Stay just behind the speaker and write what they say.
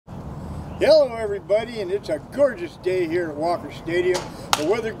Hello everybody, and it's a gorgeous day here at Walker Stadium. The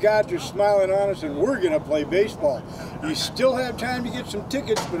weather gods are smiling on us and we're going to play baseball. You still have time to get some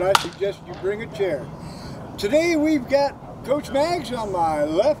tickets, but I suggest you bring a chair. Today we've got Coach Mags on my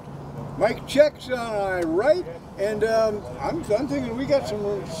left, Mike Chexx on my right, and I'm thinking we got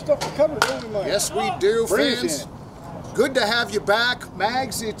some stuff to cover, don't we, Mike? Yes, we do, fans. Good to have you back,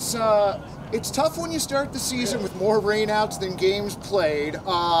 Mags. It's tough when you start the season with more rainouts than games played.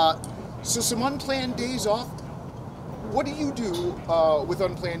 So some unplanned days off. What do you do with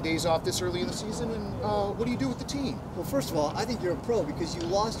unplanned days off this early in the season, and what do you do with the team? Well, first of all, I think you're a pro because you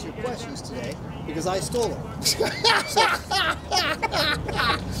lost your questions today because I stole them. So,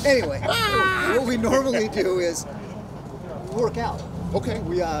 anyway, what we normally do is work out. Okay.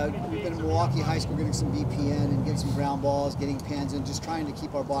 We've been in Milwaukee High School getting some BPN and getting some ground balls, getting pins, and just trying to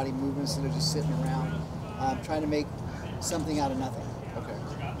keep our body moving instead of just sitting around, trying to make something out of nothing. Okay.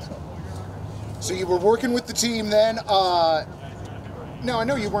 So you were working with the team then. Now I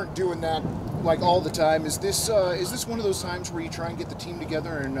know you weren't doing that like all the time. Is this one of those times where you try and get the team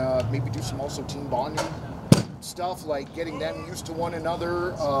together and maybe do some also team bonding stuff, like getting them used to one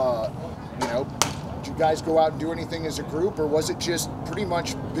another? You know, did you guys go out and do anything as a group, or was it just pretty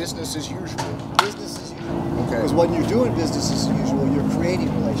much business as usual? Business as usual. Okay. Because when you're doing business as usual, you're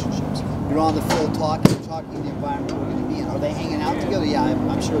creating relationships. You're on the field talking the environment we're going to be in. Are they hanging out together? Yeah,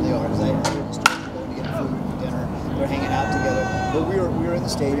 I'm sure they are. Because I heard the story going to get food, dinner. They're hanging out together. But we were in the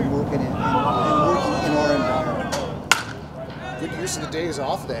stadium working and working in our environment. Good use of the days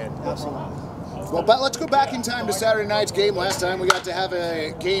off then. Absolutely. Well, let's go back in time to Saturday night's game. Last time we got to have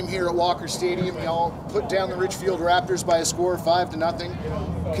a game here at Walker Stadium. Y'all put down the Richfield Raptors by a score of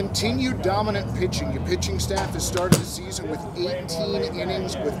 5-0. Continued dominant pitching. Your pitching staff has started the season with 18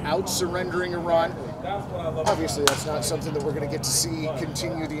 innings without surrendering a run. Obviously, that's not something that we're going to get to see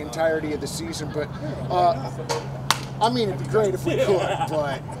continue the entirety of the season, but I mean, it'd be great if we could,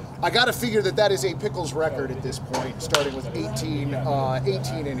 but I got to figure that is a Pickles record at this point, starting with 18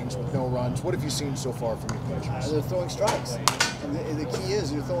 innings with no runs. What have you seen so far from your pitchers? They're throwing strikes. And the key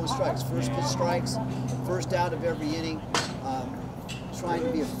is you're throwing strikes. First pitch strikes, first out of every inning. Trying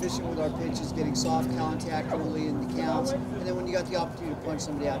to be efficient with our pitches, getting soft contact early in the counts, and then when you got the opportunity to punch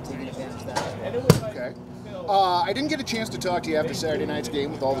somebody out, taking advantage of that. Okay. I didn't get a chance to talk to you after Saturday night's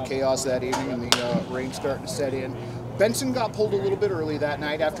game with all the chaos that evening and the rain starting to set in. Benson got pulled a little bit early that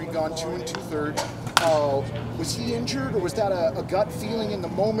night after he'd gone 2 2/3. Was he injured, or was that a gut feeling in the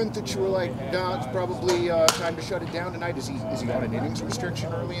moment that you were like, no, it's probably time to shut it down tonight? Is he on an innings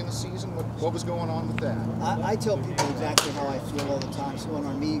restriction early in the season? What was going on with that? I tell people exactly how I feel all the time. So in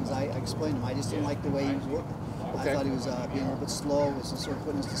our meetings, I explain to him I just didn't like the way he was working. Okay. I thought he was being a little bit slow, was sort of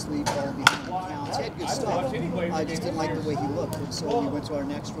putting us to sleep, falling behind the counts. He had good stuff. I just didn't like the way he looked. And so we went to our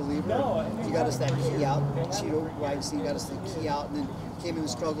next reliever. He got us that key out. Cheeto right, so he got us the key out, and then came in and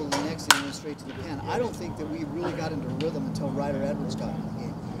struggled the next inning and went straight to the pen. I don't think that we really got into rhythm until Ryder Edwards got in the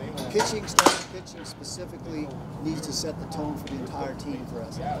game. Pitching, starting pitching specifically, needs to set the tone for the entire team for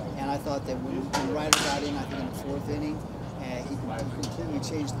us. And I thought that when Ryder got in, I think in the 4th inning, he completely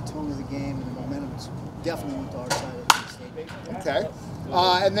changed the tone of the game, and the momentum definitely went to our side of the stadium. Okay.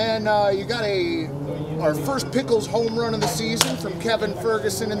 And then you got our first Pickles home run of the season from Kevin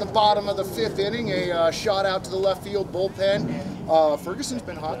Ferguson in the bottom of the 5th inning, a shot out to the left field bullpen. Ferguson's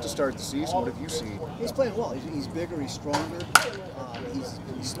been hot to start the season. What have you seen? He's playing well. He's bigger, he's stronger.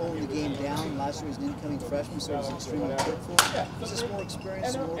 He's slowing the game down. Last year he was an incoming freshman, so it was extremely quick for him. He's just more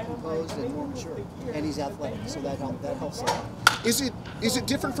experienced, more composed, and more mature. And he's athletic, so that helps a lot. Is it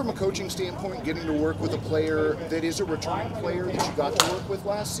different from a coaching standpoint getting to work with a player that is a returning player that you got to work with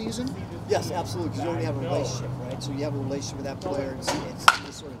last season? Yes, absolutely, because you already have a relationship, right? So you have a relationship with that player, and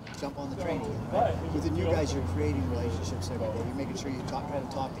you sort of jump on the train again, right? With the new guys, you're creating relationships every day. You're making sure you try to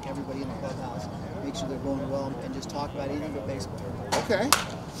talk to everybody in the clubhouse, make sure they're going well, and just talk about anything but baseball. Okay.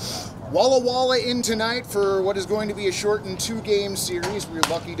 Walla Walla in tonight for what is going to be a shortened 2-game series. We're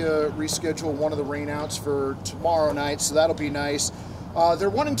lucky to reschedule one of the rainouts for tomorrow night, so that'll be nice.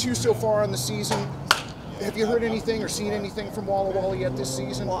 They're 1-2 so far on the season. Have you heard anything or seen anything from Walla Walla yet this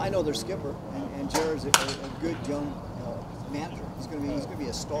season? Well, I know their skipper, and Jared's a good young manager. He's going to be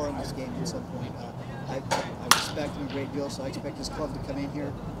a star in this game at some point. I respect him a great deal, so I expect this club to come in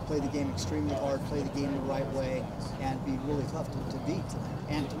here, play the game extremely hard, play the game the right way, and be really tough to beat tonight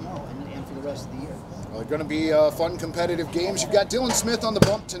and tomorrow and for the rest of the year. Well, they're going to be fun, competitive games. You've got Dylan Smith on the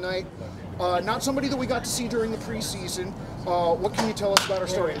bump tonight. Not somebody that we got to see during the preseason. What can you tell us about our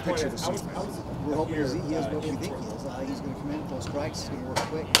starting pitcher this season? We're hoping he is what we think he is. He's going to come in, throw strikes, he's going to work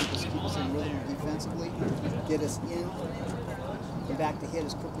quick, keep us in rhythm defensively, get us in back to hit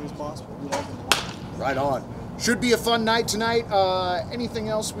as quickly as possible. We like them a lot. Right on. Should be a fun night tonight. Anything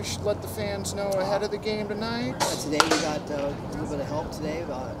else we should let the fans know ahead of the game tonight? Today we got a little bit of help today.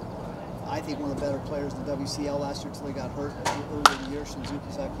 I think one of the better players in the WCL last year until he got hurt earlier in the year,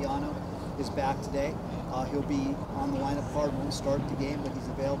 Shinzuki Sakiano, is back today. He'll be on the lineup card, won't start the game, but he's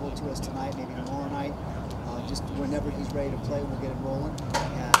available to us tonight, maybe tomorrow night. Just whenever he's ready to play, we'll get it rolling.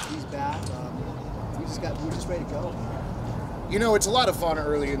 And he's back. We're just ready to go. You know, it's a lot of fun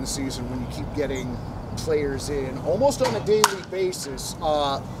early in the season when you keep getting players in almost on a daily basis.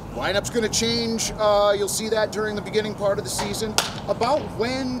 Lineup's going to change. You'll see that during the beginning part of the season. About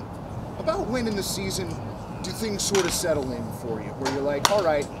when in the season do things sort of settle in for you, where you're like, all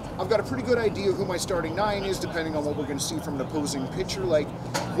right, I've got a pretty good idea who my starting 9 is, depending on what we're going to see from an opposing pitcher. Like,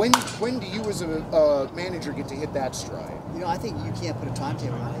 when do you as a manager get to hit that stride? You know, I think you can't put a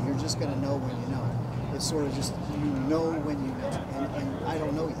timetable on it. You're just going to know when you know. It's sort of just, you know when you know, and I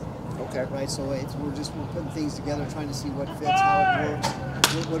don't know yet. Okay. Right, so we're putting things together, trying to see what fits, how it works,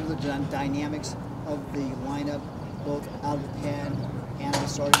 what are the dynamics of the lineup, both out of the pen and the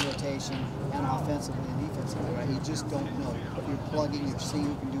starting rotation, and offensively and defensively. Right, you just don't know. You're plugging, you're seeing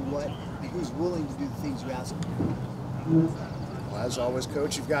who can do what, and who's willing to do the things you ask them. Well, as always,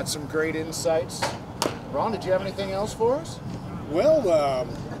 Coach, you've got some great insights. Ron, did you have anything else for us? Well,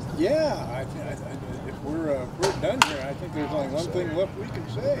 yeah. If we're done here, I think there's only one thing left we can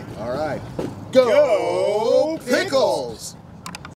say. All right. Go Pickles!